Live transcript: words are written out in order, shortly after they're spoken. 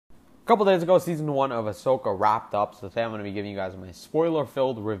couple days ago, Season 1 of Ahsoka wrapped up, so today I'm going to be giving you guys my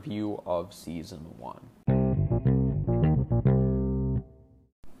spoiler-filled review of Season 1.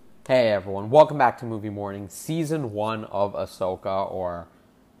 Hey everyone, welcome back to Movie Morning. Season 1 of Ahsoka, or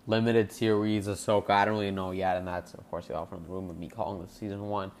Limited Series Ahsoka, I don't really know yet, and that's, of course, the elephant in the room of me calling this Season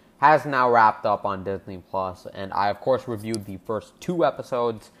 1, has now wrapped up on Disney+, and I, of course, reviewed the first 2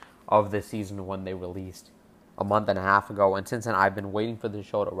 episodes of this season when they released a month and a half ago, and since then I've been waiting for the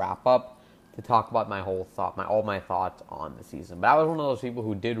show to wrap up to talk about all my thoughts on the season. But I was one of those people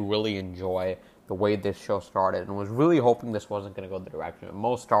who did really enjoy the way this show started and was really hoping this wasn't going to go the direction of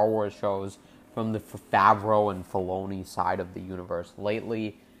most Star Wars shows from the Favreau and Filoni side of the universe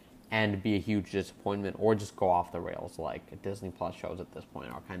lately, and be a huge disappointment or just go off the rails like Disney Plus shows at this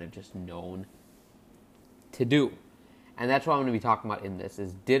point are kind of just known to do. And that's what I'm going to be talking about in this,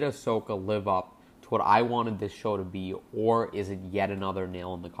 is did Ahsoka live up to what I wanted this show to be, or is it yet another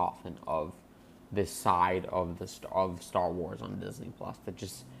nail in the coffin of this side of Star Wars on Disney Plus that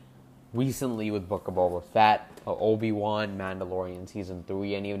just recently with Book of Boba Fett, Obi-Wan, Mandalorian Season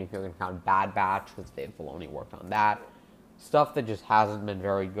 3, and even if you're going to count Bad Batch, because Dave Filoni worked on that, stuff that just hasn't been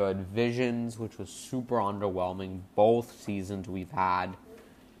very good. Visions, which was super underwhelming, both seasons we've had.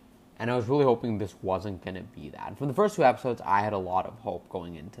 And I was really hoping this wasn't going to be that. From the first 2 episodes, I had a lot of hope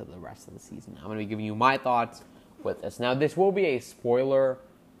going into the rest of the season. I'm going to be giving you my thoughts with this. Now, this will be a spoiler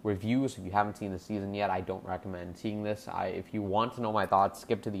review, so if you haven't seen the season yet, I don't recommend seeing this. If you want to know my thoughts,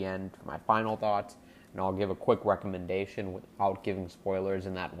 skip to the end for my final thoughts, and I'll give a quick recommendation without giving spoilers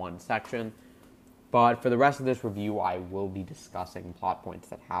in that one section. But for the rest of this review, I will be discussing plot points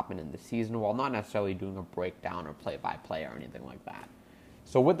that happen in the season, while not necessarily doing a breakdown or play-by-play or anything like that.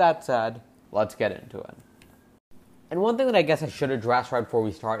 So with that said, let's get into it. And one thing that I guess I should address right before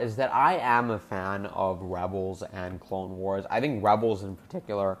we start is that I am a fan of Rebels and Clone Wars. I think Rebels in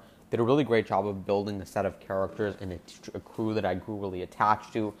particular did a really great job of building a set of characters and a crew that I grew really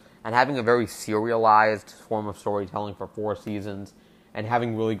attached to, and having a very serialized form of storytelling for 4 seasons, and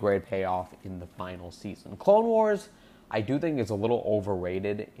having really great payoff in the final season. Clone Wars, I do think is a little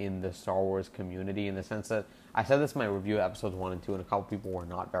overrated in the Star Wars community, in the sense that I said this in my review of episodes 1 and 2, and a couple people were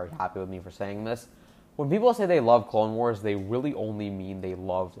not very happy with me for saying this. When people say they love Clone Wars, they really only mean they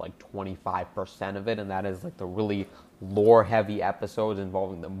love like 25% of it, and that is like the really lore-heavy episodes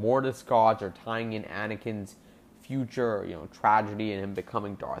involving the Mortis gods, or tying in Anakin's future, tragedy and him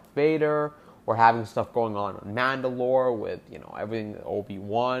becoming Darth Vader, or having stuff going on Mandalore with, everything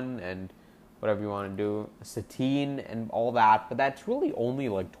Obi-Wan and whatever you want to do, Satine and all that. But that's really only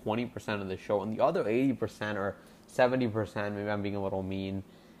like 20% of the show. And the other 80% or 70%, maybe I'm being a little mean,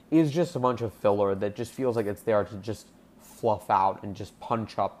 is just a bunch of filler that just feels like it's there to just fluff out and just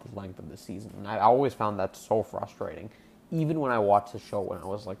punch up the length of the season. And I always found that so frustrating, even when I watched the show when I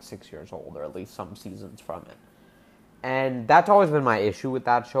was like 6 years old, or at least some seasons from it. And that's always been my issue with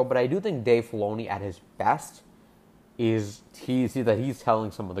that show, but I do think Dave Filoni at his best is he's telling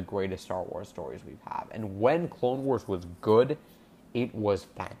some of the greatest Star Wars stories we've had. And when Clone Wars was good, it was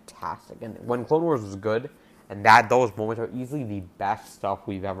fantastic. And when Clone Wars was good, and those moments are easily the best stuff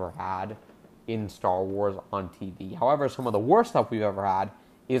we've ever had in Star Wars on TV. However, some of the worst stuff we've ever had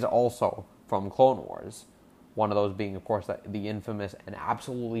is also from Clone Wars. One of those being, of course, the infamous and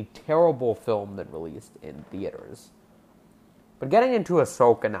absolutely terrible film that released in theaters. But getting into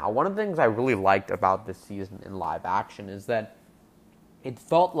Ahsoka now, one of the things I really liked about this season in live action is that it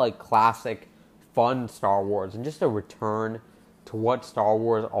felt like classic, fun Star Wars, and just a return to what Star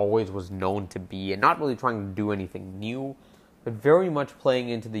Wars always was known to be, and not really trying to do anything new, but very much playing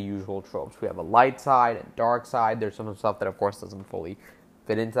into the usual tropes. We have a light side and dark side. There's some stuff that, of course, doesn't fully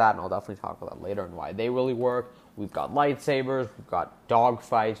fit into that, and I'll definitely talk about that later and why they really work. We've got lightsabers, we've got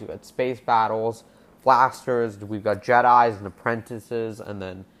dogfights, we've got space battles, blasters, we've got Jedis and apprentices, and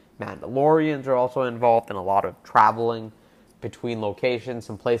then Mandalorians are also involved in a lot of traveling between locations,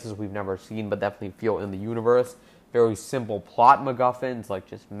 some places we've never seen but definitely feel in the universe. Very simple plot MacGuffins, like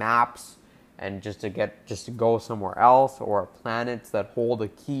just maps and just to go somewhere else, or planets that hold a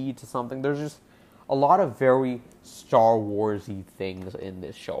key to something. There's just a lot of very Star Wars-y things in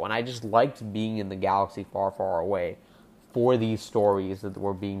this show, and I just liked being in the galaxy far, far away for these stories that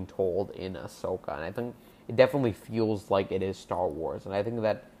were being told in Ahsoka. And I think it definitely feels like it is Star Wars. And I think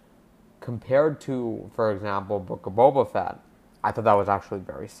that compared to, for example, Book of Boba Fett, I thought that was actually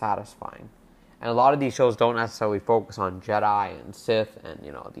very satisfying. And a lot of these shows don't necessarily focus on Jedi and Sith and,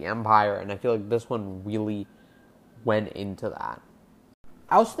 the Empire. And I feel like this one really went into that.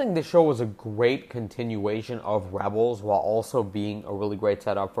 I also think this show was a great continuation of Rebels, while also being a really great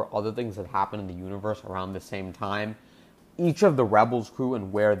setup for other things that happen in the universe around the same time. each of the Rebels crew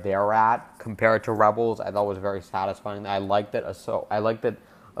and where they're at compared to Rebels, I thought was very satisfying. I like that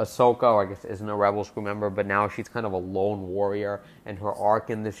Ahsoka, or I guess isn't a Rebels crew member, but now she's kind of a lone warrior, and her arc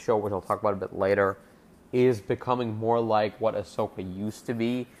in this show, which I'll talk about a bit later, is becoming more like what Ahsoka used to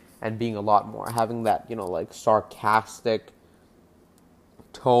be, and being a lot more, having that, like sarcastic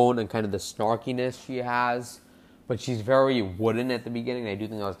tone and kind of the snarkiness she has. But she's very wooden at the beginning. I do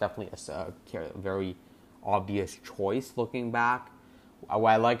think that was definitely a very obvious choice looking back.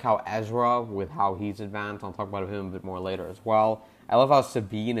 I like how Ezra, with how he's advanced, I'll talk about him a bit more later as well. I love how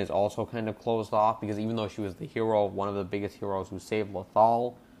Sabine is also kind of closed off, because even though she was the hero, one of the biggest heroes who saved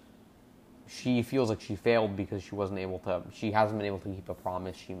Lothal, she feels like she failed because she hasn't been able to keep a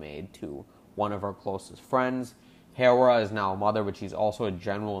promise she made to one of her closest friends. Hera is now a mother, but she's also a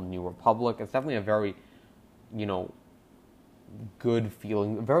general in New Republic. It's definitely a very, good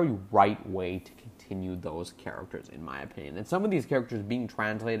feeling, a very right way to continue those characters, in my opinion. And some of these characters being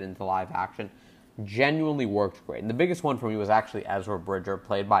translated into live action genuinely worked great. And the biggest one for me was actually Ezra Bridger,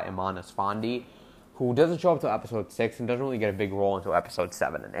 played by Iman Esfandi, who doesn't show up until episode 6 and doesn't really get a big role until episode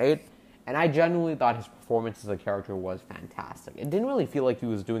 7 and 8. And I genuinely thought his performance as a character was fantastic. It didn't really feel like he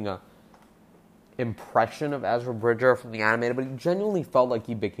was doing a impression of Ezra Bridger from the animated, but he genuinely felt like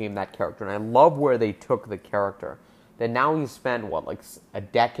he became that character. And I love where they took the character. That now he's spent, a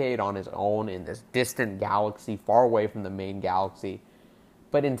decade on his own in this distant galaxy, far away from the main galaxy.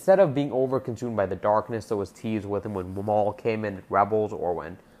 But instead of being overconsumed by the darkness that was teased with him when Maul came in at Rebels, or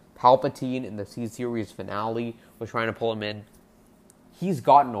when Palpatine in the C-Series finale was trying to pull him in, he's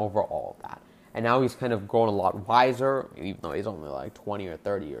gotten over all of that. And now he's kind of grown a lot wiser, even though he's only 20 or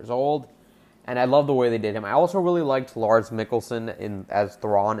 30 years old. And I love the way they did him. I also really liked Lars Mikkelsen as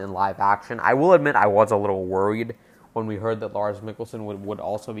Thrawn in live action. I will admit I was a little worried when we heard that Lars Mikkelsen would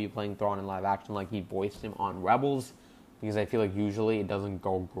also be playing Thrawn in live action, like he voiced him on Rebels, because I feel like usually it doesn't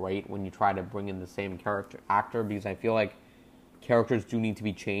go great when you try to bring in the same actor, because I feel like characters do need to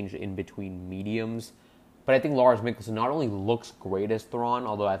be changed in between mediums. But I think Lars Mikkelsen not only looks great as Thrawn,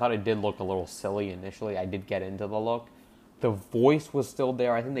 although I thought it did look a little silly initially, I did get into the look. The voice was still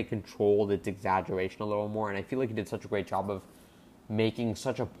there. I think they controlled its exaggeration a little more, and I feel like he did such a great job of making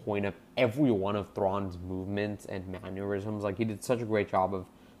such a point of every one of Thrawn's movements and mannerisms. Like, he did such a great job of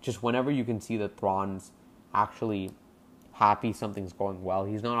just whenever you can see that Thrawn's actually happy something's going well.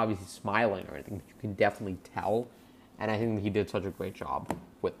 He's not obviously smiling or anything, but you can definitely tell, and I think he did such a great job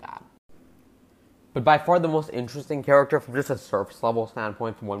with that. But by far the most interesting character from just a surface level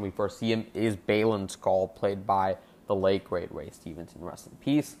standpoint from when we first see him is Baylan Skoll, played by the late, great Ray Stevenson, rest in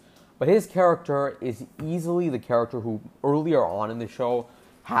peace. But his character is easily the character who, earlier on in the show,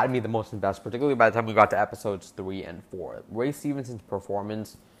 had me the most invested, particularly by the time we got to episodes 3 and 4. Ray Stevenson's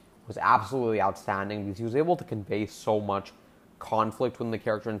performance was absolutely outstanding, because he was able to convey so much conflict within the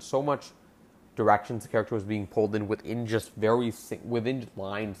character and so much directions the character was being pulled in within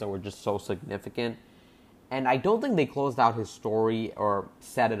lines that were just so significant. And I don't think they closed out his story or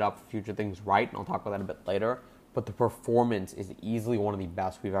set it up for future things right, and I'll talk about that a bit later. But the performance is easily one of the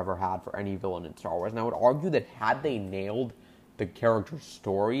best we've ever had for any villain in Star Wars. And I would argue that had they nailed the character's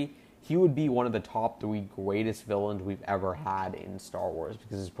story, he would be one of the top 3 greatest villains we've ever had in Star Wars,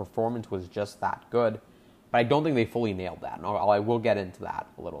 because his performance was just that good. But I don't think they fully nailed that, and I will get into that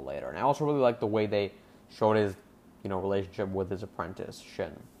a little later. And I also really like the way they showed his, relationship with his apprentice,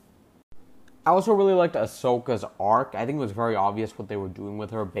 Shin. I also really liked Ahsoka's arc. I think it was very obvious what they were doing with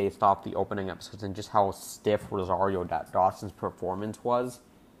her based off the opening episodes and just how stiff Rosario Dawson's performance was.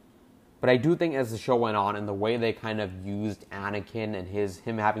 But I do think as the show went on and the way they kind of used Anakin and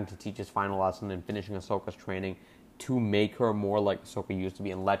him having to teach his final lesson and finishing Ahsoka's training to make her more like Ahsoka used to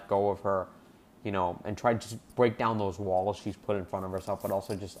be and let go of her, and try to just break down those walls she's put in front of herself, but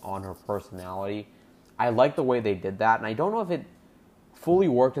also just on her personality. I like the way they did that, and I don't know if it fully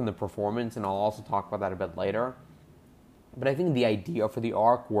worked in the performance, and I'll also talk about that a bit later. But I think the idea for the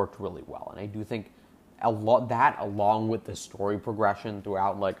arc worked really well, and I do think that, along with the story progression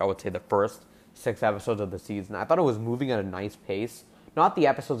throughout, I would say, the first 6 episodes of the season, I thought it was moving at a nice pace. Not the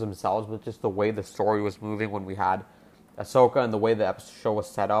episodes themselves, but just the way the story was moving when we had Ahsoka, and the way the show was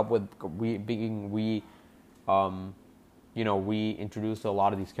set up with we introduced a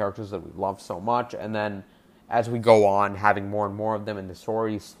lot of these characters that we love so much, and then as we go on, having more and more of them, and the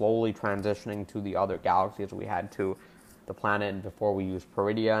story slowly transitioning to the other galaxies we had to the planet, and before we used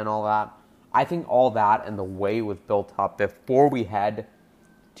Peridia and all that. I think all that and the way it was built up before we head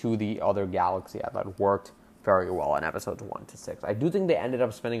to the other galaxy, I thought worked very well in episodes 1 to 6. I do think they ended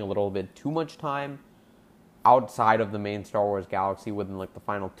up spending a little bit too much time outside of the main Star Wars galaxy within the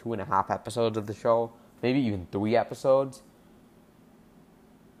final 2.5 episodes of the show, maybe even 3 episodes.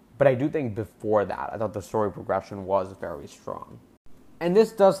 But I do think before that, I thought the story progression was very strong. And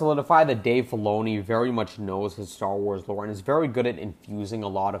this does solidify that Dave Filoni very much knows his Star Wars lore and is very good at infusing a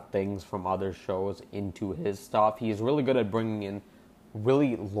lot of things from other shows into his stuff. He is really good at bringing in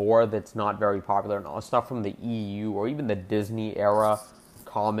really lore that's not very popular and all stuff from the EU or even the Disney era,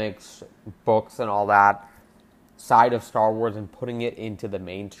 comics, books, and all that side of Star Wars and putting it into the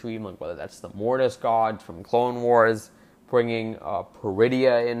mainstream, like whether that's the Mortis gods from Clone Wars, bringing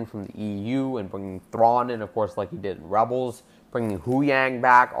Peridia in from the EU, and bringing Thrawn in, of course, like he did in Rebels, bringing Hu Yang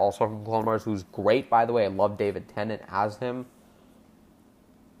back, also from Clone Wars, who's great, by the way. I love David Tennant as him.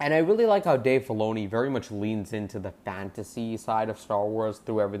 And I really like how Dave Filoni very much leans into the fantasy side of Star Wars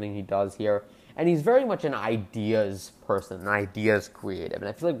through everything he does here. And he's very much an ideas person, an ideas creative. And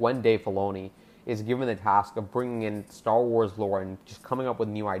I feel like when Dave Filoni is given the task of bringing in Star Wars lore and just coming up with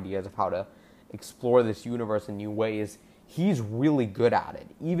new ideas of how to explore this universe in new ways, he's really good at it,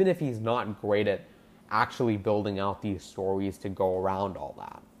 even if he's not great at actually building out these stories to go around all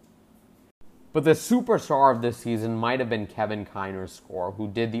that. But the superstar of this season might have been Kevin Kiner's score, who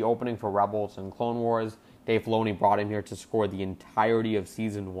did the opening for Rebels and Clone Wars. Dave Filoni brought him here to score the entirety of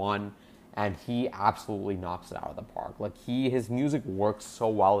Season 1, and he absolutely knocks it out of the park. Like, his music works so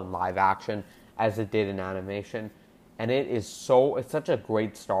well in live action as it did in animation, and it's such a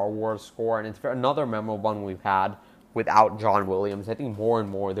great Star Wars score, and it's another memorable one we've had without John Williams. I think more and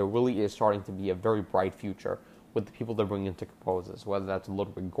more there really is starting to be a very bright future with the people they're bringing in to compose this, whether that's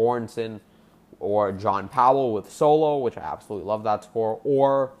Ludwig Göransson or John Powell with Solo, which I absolutely love that score,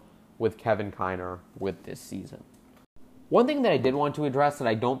 or with Kevin Kiner with this season. One thing that I did want to address that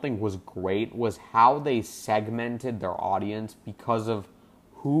I don't think was great was how they segmented their audience because of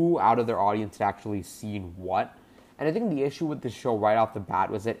who out of their audience had actually seen what. And I think the issue with this show right off the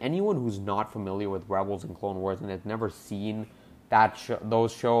bat was that anyone who's not familiar with Rebels and Clone Wars and has never seen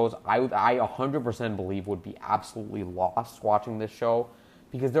those shows, I 100% believe would be absolutely lost watching this show,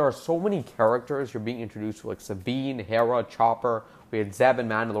 because there are so many characters you're being introduced to, like Sabine, Hera, Chopper. We had Zeb in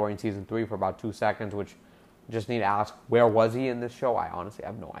Mandalorian Season 3 for about 2 seconds, which I just need to ask, where was he in this show? I honestly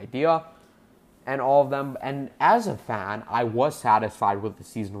have no idea. And all of them. And as a fan, I was satisfied with the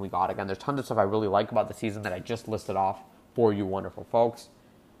season we got. Again, there's tons of stuff I really like about the season that I just listed off for you wonderful folks.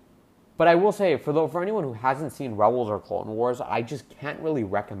 But I will say, for anyone who hasn't seen Rebels or Clone Wars, I just can't really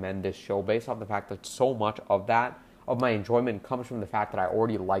recommend this show based off the fact that so much of my enjoyment comes from the fact that I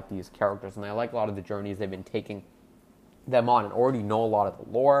already like these characters. And I like a lot of the journeys they've been taking them on and already know a lot of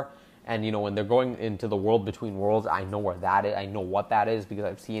the lore. And, when they're going into the world between worlds, I know where that is. I know what that is because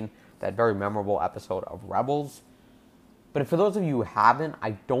I've seen that very memorable episode of Rebels. But for those of you who haven't,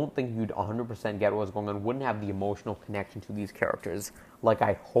 I don't think you'd 100% get what's going on, wouldn't have the emotional connection to these characters like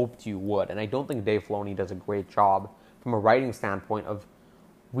I hoped you would. And I don't think Dave Filoni does a great job from a writing standpoint of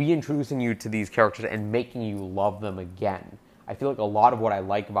reintroducing you to these characters and making you love them again. I feel like a lot of what I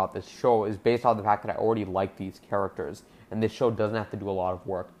like about this show is based on the fact that I already like these characters, and this show doesn't have to do a lot of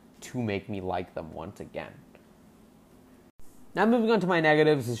work to make me like them once again. Now moving on to my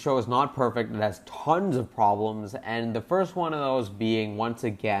negatives, this show is not perfect. It has tons of problems, and the first one of those being, once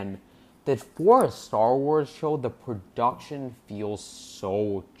again, that for a Star Wars show, the production feels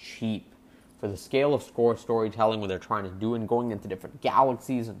so cheap. For the scale of storytelling, what they're trying to do and going into different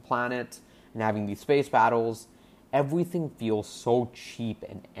galaxies and planets and having these space battles, everything feels so cheap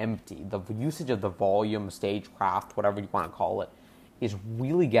and empty. The usage of the volume, stagecraft, whatever you want to call it, is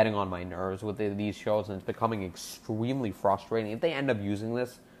really getting on my nerves with these shows, and it's becoming extremely frustrating. If they end up using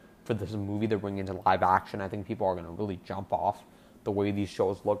this for this movie they're bringing into live action, I think people are going to really jump off the way these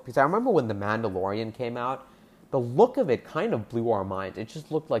shows look. Because I remember when The Mandalorian came out, the look of it kind of blew our minds. It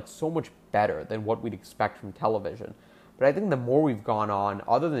just looked like so much better than what we'd expect from television. But I think the more we've gone on,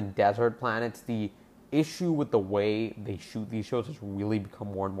 other than desert planets, the issue with the way they shoot these shows has really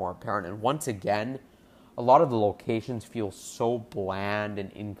become more and more apparent. And once again, a lot of the locations feel so bland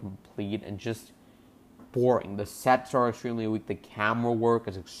and incomplete and just boring. The sets are extremely weak. The camera work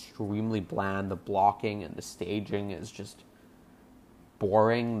is extremely bland. The blocking and the staging is just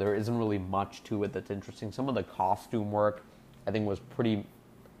boring. There isn't really much to it that's interesting. Some of the costume work, I think, was pretty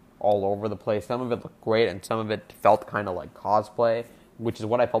all over the place. Some of it looked great, and some of it felt kind of like cosplay, which is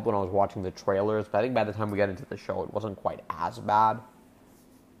what I felt when I was watching the trailers. But I think by the time we got into the show, it wasn't quite as bad.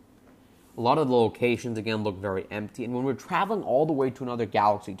 A lot of the locations, again, look very empty. And when we're traveling all the way to another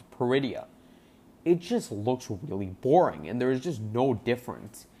galaxy, to Peridia, it just looks really boring. And there is just no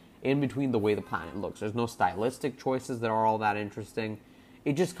difference in between the way the planet looks. There's no stylistic choices that are all that interesting.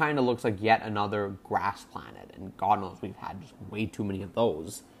 It just kind of looks like yet another grass planet. And God knows we've had just way too many of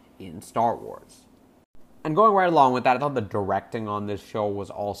those in Star Wars. And going right along with that, I thought the directing on this show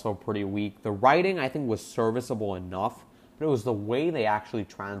was also pretty weak. The writing, I think, was serviceable enough, but it was the way they actually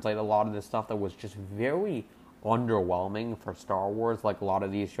translate a lot of this stuff that was just very underwhelming for Star Wars, like a lot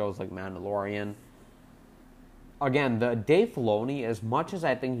of these shows like Mandalorian. Again, the Dave Filoni, as much as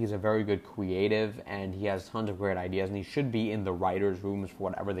I think he's a very good creative and he has tons of great ideas and he should be in the writers' rooms for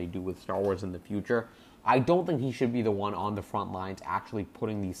whatever they do with Star Wars in the future, I don't think he should be the one on the front lines actually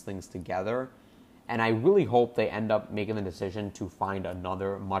putting these things together. And I really hope they end up making the decision to find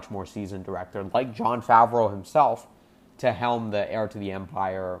another much more seasoned director like Jon Favreau himself to helm the Heir to the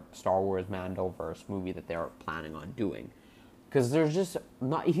Empire Star Wars Mandoverse movie that they're planning on doing. Because there's just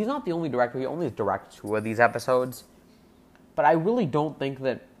not, he's not the only director, he only directs 2 of these episodes. But I really don't think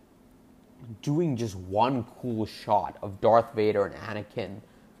that doing just one cool shot of Darth Vader and Anakin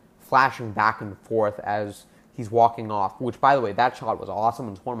flashing back and forth as he's walking off, which, by the way, that shot was awesome.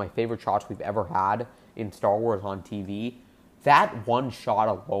 It's one of my favorite shots we've ever had in Star Wars on TV. That one shot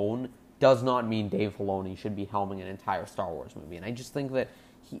alone does not mean Dave Filoni should be helming an entire Star Wars movie. And I just think that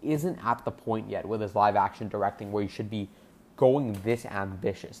he isn't at the point yet with his live-action directing where he should be going this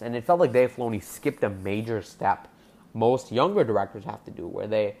ambitious. And it felt like Dave Filoni skipped a major step most younger directors have to do, where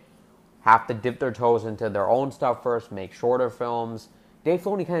they have to dip their toes into their own stuff first, make shorter films. Dave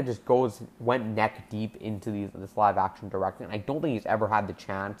Filoni kind of just went neck deep into this live-action directing. I don't think he's ever had the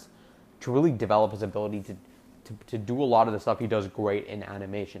chance to really develop his ability to do a lot of the stuff he does great in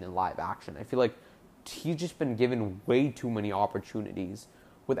animation and live action. I feel like he's just been given way too many opportunities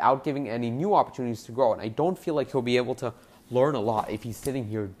without giving any new opportunities to grow. And I don't feel like he'll be able to learn a lot if he's sitting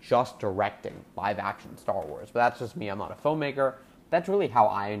here just directing live-action Star Wars. But that's just me. I'm not a filmmaker. That's really how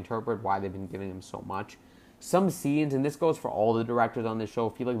I interpret why they've been giving him so much. Some scenes, and this goes for all the directors on this show,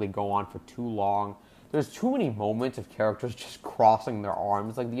 feel like they go on for too long. There's too many moments of characters just crossing their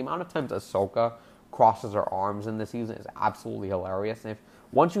arms. Like, the amount of times Ahsoka crosses her arms in this season is absolutely hilarious. And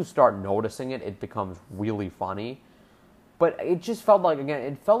once you start noticing it, it becomes really funny. But it just felt like, again,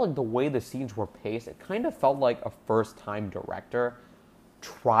 it felt like the way the scenes were paced, it kind of felt like a first-time director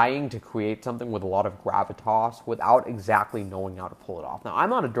trying to create something with a lot of gravitas without exactly knowing how to pull it off. Now, I'm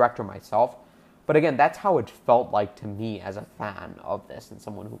not a director myself, but again, that's how it felt like to me as a fan of this and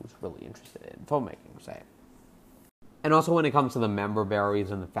someone who's really interested in filmmaking, say. And also when it comes to the member berries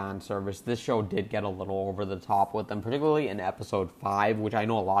and the fan service, this show did get a little over the top with them, particularly in episode 5, which I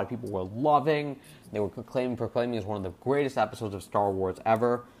know a lot of people were loving. They were proclaiming as one of the greatest episodes of Star Wars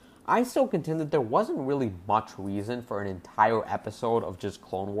ever. I still contend that there wasn't really much reason for an entire episode of just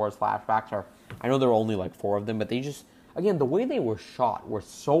Clone Wars flashbacks. Or I know there were only like 4 of them, but they just, again, the way they were shot were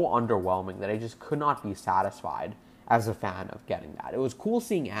so underwhelming that I just could not be satisfied as a fan of getting that. It was cool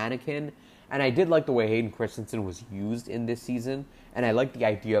seeing Anakin, and I did like the way Hayden Christensen was used in this season, and I like the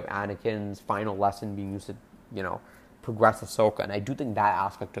idea of Anakin's final lesson being used to, progress Ahsoka, and I do think that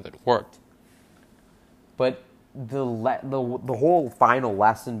aspect of it worked. But the whole final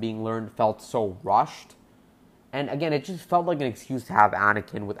lesson being learned felt so rushed, and again, it just felt like an excuse to have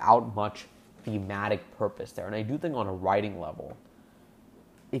Anakin without much thematic purpose there. And I do think on a writing level,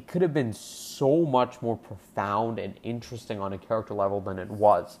 it could have been so much more profound and interesting on a character level than it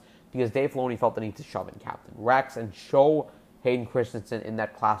was, because Dave Filoni felt the need to shove in Captain Rex and show Hayden Christensen in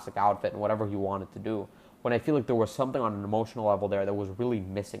that classic outfit and whatever he wanted to do, when I feel like there was something on an emotional level there that was really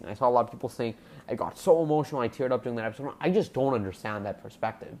missing. I saw a lot of people saying, I got so emotional, I teared up during that episode. I just don't understand that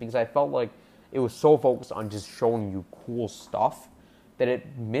perspective, because I felt like it was so focused on just showing you cool stuff that it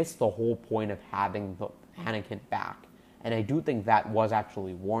missed the whole point of having the Anakin back. And I do think that was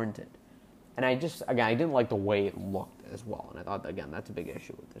actually warranted. And I didn't like the way it looked as well. And I thought, again, that's a big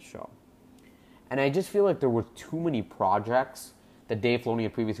issue with this show. And I just feel like there were too many projects that Dave Filoni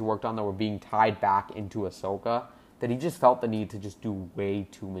had previously worked on that were being tied back into Ahsoka, that he just felt the need to just do way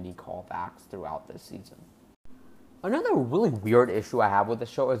too many callbacks throughout this season. Another really weird issue I have with the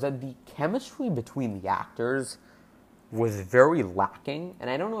show is that the chemistry between the actors was very lacking. And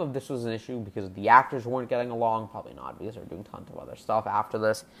I don't know if this was an issue because the actors weren't getting along, probably not, because they're doing tons of other stuff after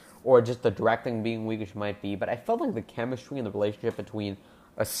this, or just the directing being weak, which might be. But I felt like the chemistry and the relationship between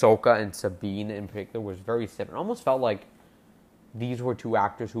Ahsoka and Sabine in particular was very stiff. It almost felt like these were 2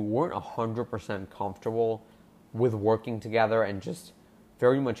 actors who weren't 100% comfortable with working together and just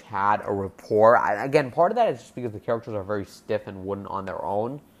very much had a rapport. Again, part of that is just because the characters are very stiff and wooden on their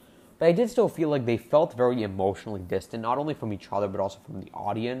own. But I did still feel like they felt very emotionally distant, not only from each other, but also from the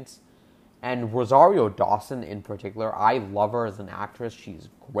audience. And Rosario Dawson in particular, I love her as an actress. She's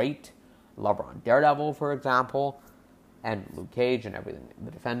great. I love her on Daredevil, for example, and Luke Cage and everything.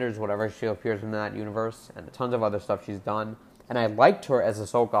 The Defenders, whatever she appears in that universe, and tons of other stuff she's done. And I liked her as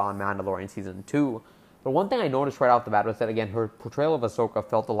Ahsoka on Mandalorian Season 2. But one thing I noticed right off the bat was that, again, her portrayal of Ahsoka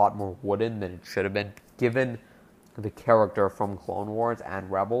felt a lot more wooden than it should have been, given the character from Clone Wars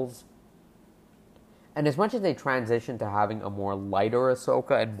and Rebels. And as much as they transitioned to having a more lighter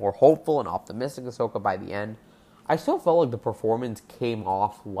Ahsoka and more hopeful and optimistic Ahsoka by the end, I still felt like the performance came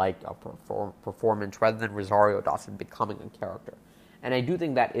off like a performance rather than Rosario Dawson becoming a character. And I do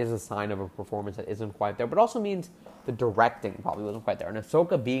think that is a sign of a performance that isn't quite there, but also means the directing probably wasn't quite there. And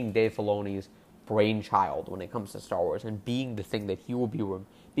Ahsoka being Dave Filoni's brainchild when it comes to Star Wars and being the thing that he will be,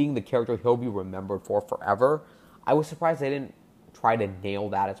 being the character he'll be remembered for forever, I was surprised they didn't try to nail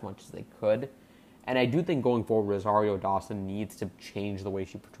that as much as they could. And I do think going forward, Rosario Dawson needs to change the way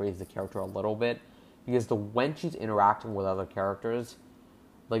she portrays the character a little bit, because when she's interacting with other characters,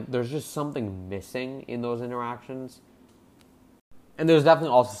 like, there's just something missing in those interactions. And there's definitely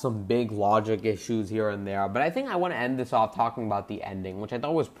also some big logic issues here and there. But I think I want to end this off talking about the ending, which I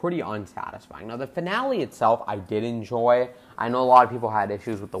thought was pretty unsatisfying. Now, the finale itself, I did enjoy. I know a lot of people had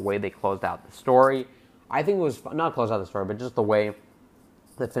issues with the way they closed out the story. I think it was, not closed out the story, but just the way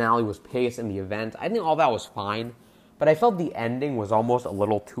the finale was paced in the event. I think all that was fine. But I felt the ending was almost a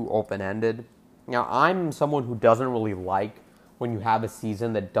little too open-ended. Now, I'm someone who doesn't really like when you have a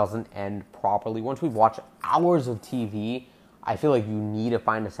season that doesn't end properly. Once we've watched hours of TV, I feel like you need to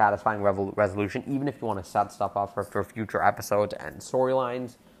find a satisfying resolution, even if you want to set stuff up for future episodes and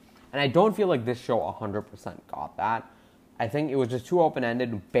storylines. And I don't feel like this show 100% got that. I think it was just too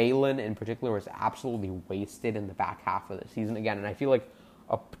open-ended. Baylan, in particular, was absolutely wasted in the back half of the season again. And I feel like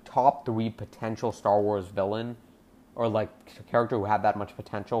a top 3 potential Star Wars villain, or like a character who had that much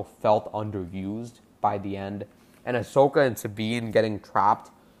potential, felt underused by the end. And Ahsoka and Sabine getting trapped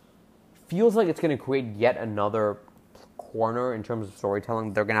feels like it's going to create yet another corner in terms of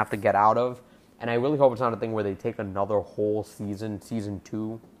storytelling they're going to have to get out of. And I really hope it's not a thing where they take another whole season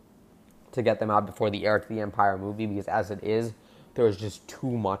 2, to get them out before the Heir to the Empire movie, because as it is, there's just too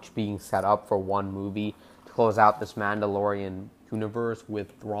much being set up for one movie to close out this Mandalorian universe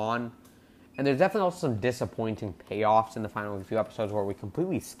with Thrawn. And there's definitely also some disappointing payoffs in the final few episodes where we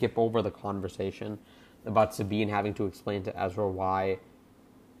completely skip over the conversation about Sabine having to explain to Ezra why,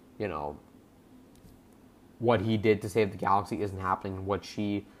 what he did to save the galaxy isn't happening, what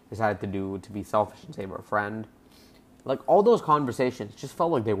she decided to do to be selfish and save her friend. Like, all those conversations just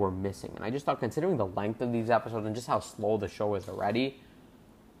felt like they were missing. And I just thought, considering the length of these episodes and just how slow the show is already,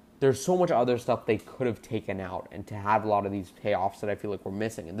 there's so much other stuff they could have taken out, and to have a lot of these payoffs that I feel like we're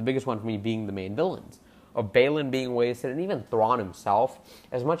missing. And the biggest one for me being the main villains, of Baylan being wasted, and even Thrawn himself.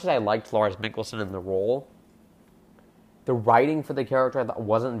 As much as I liked Lars Mikkelsen in the role, the writing for the character I thought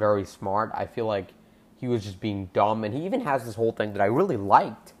wasn't very smart. I feel like he was just being dumb, and he even has this whole thing that I really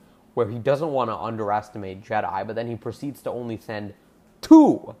liked, where he doesn't want to underestimate Jedi, but then he proceeds to only send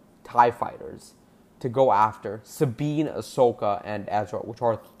 2 TIE fighters to go after Sabine, Ahsoka, and Ezra, which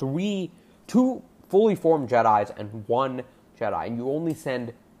are 2 fully formed Jedis and 1 Jedi, and you only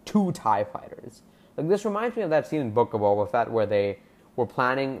send 2 TIE fighters. Like, this reminds me of that scene in Book of Boba Fett where they were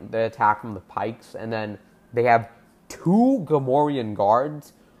planning the attack from the Pikes, and then they have 2 Gamorrean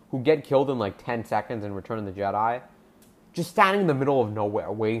guards who get killed in like 10 seconds in Return of the Jedi, just standing in the middle of nowhere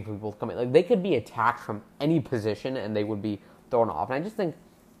waiting for people to come in. Like, they could be attacked from any position and they would be thrown off. And I just think,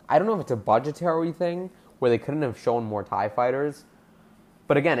 I don't know if it's a budgetary thing where they couldn't have shown more TIE fighters,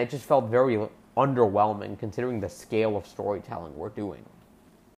 but again, it just felt very underwhelming considering the scale of storytelling we're doing.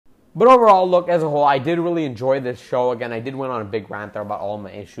 But overall, look, as a whole, I did really enjoy this show. Again, I did went on a big rant there about all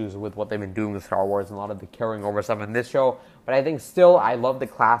my issues with what they've been doing with Star Wars and a lot of the carrying over stuff in this show. But I think still, I love the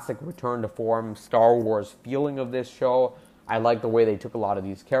classic return to form Star Wars feeling of this show. I like the way they took a lot of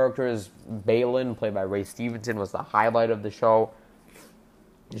these characters. Baylan, played by Ray Stevenson, was the highlight of the show.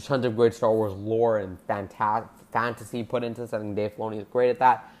 There's tons of great Star Wars lore and fantasy put into this. I think Dave Filoni is great at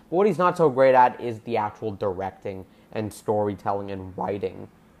that. But what he's not so great at is the actual directing and storytelling and writing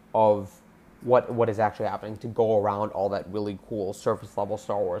of what is actually happening to go around all that really cool surface level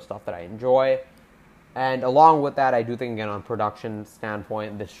Star Wars stuff that I enjoy. And along with that, I do think, again, on production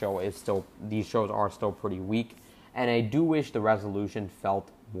standpoint, these shows are still pretty weak. And I do wish the resolution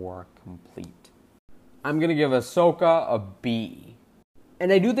felt more complete. I'm going to give Ahsoka a B.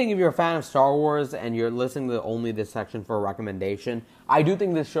 And I do think if you're a fan of Star Wars and you're listening to only this section for a recommendation, I do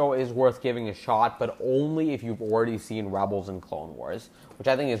think this show is worth giving a shot, but only if you've already seen Rebels and Clone Wars, which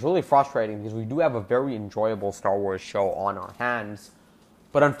I think is really frustrating because we do have a very enjoyable Star Wars show on our hands.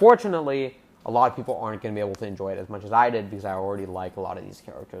 But unfortunately, a lot of people aren't going to be able to enjoy it as much as I did because I already like a lot of these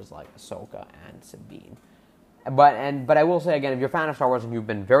characters like Ahsoka and Sabine. But I will say again, if you're a fan of Star Wars and you've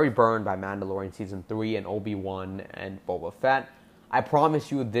been very burned by Mandalorian Season 3 and Obi-Wan and Boba Fett, I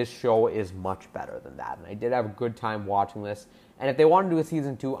promise you this show is much better than that. And I did have a good time watching this. And if they want to do a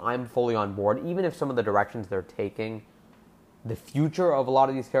season 2, I'm fully on board. Even if some of the directions they're taking, the future of a lot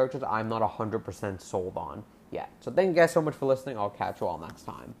of these characters, I'm not 100% sold on yet. So thank you guys so much for listening. I'll catch you all next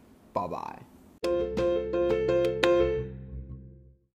time. Bye-bye.